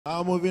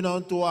Now moving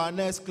on to our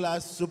next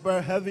class,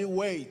 super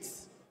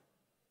heavyweights.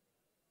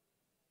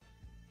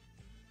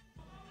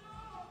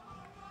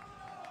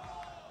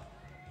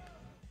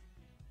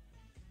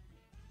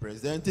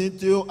 Presenting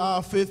to you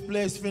our 5th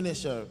place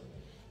finisher.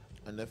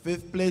 And the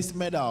 5th place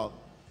medal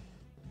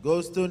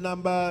goes to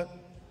number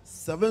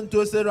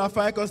 726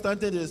 Rafael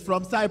Constantinos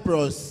from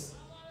Cyprus.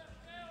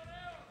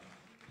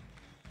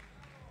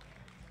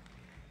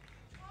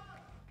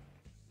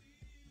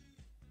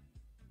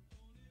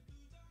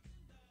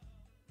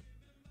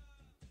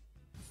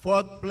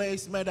 Fourth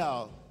place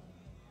medal,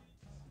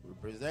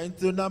 representing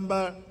to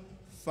number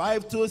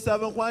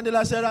 527 Juan de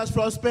las Heras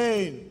from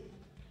Spain.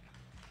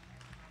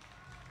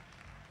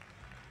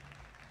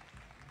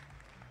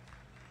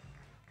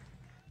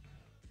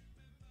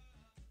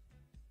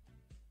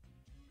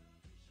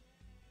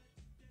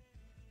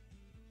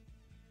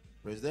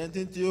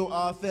 Presenting to you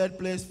our 3rd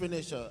place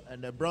finisher,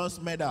 and the bronze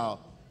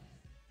medal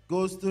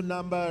goes to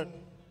number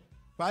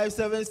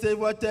 576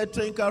 Wojtek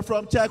Trinka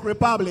from Czech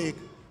Republic.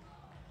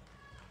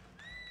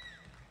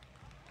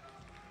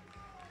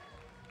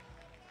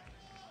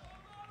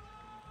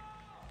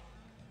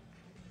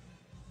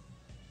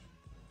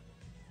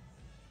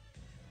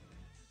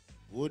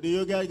 Who do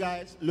you get,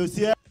 guys?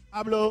 Lucien,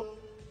 Pablo,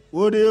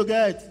 who do you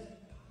get?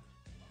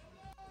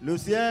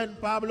 Lucien,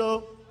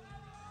 Pablo.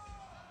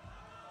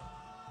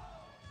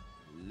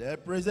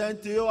 Let's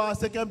present to you our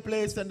 2nd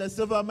place, and the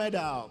silver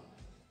medal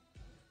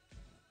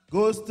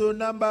goes to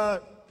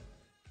number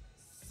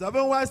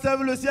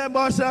 717 Lucien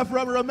Boscha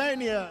from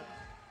Romania.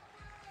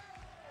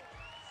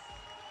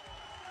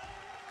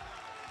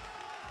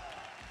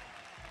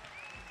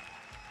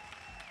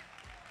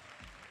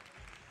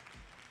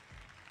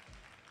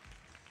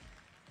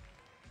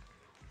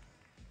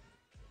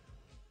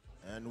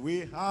 And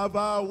we have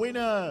our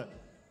winner,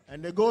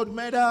 and the gold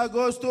medal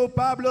goes to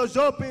Pablo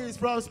Jopis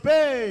from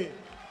Spain.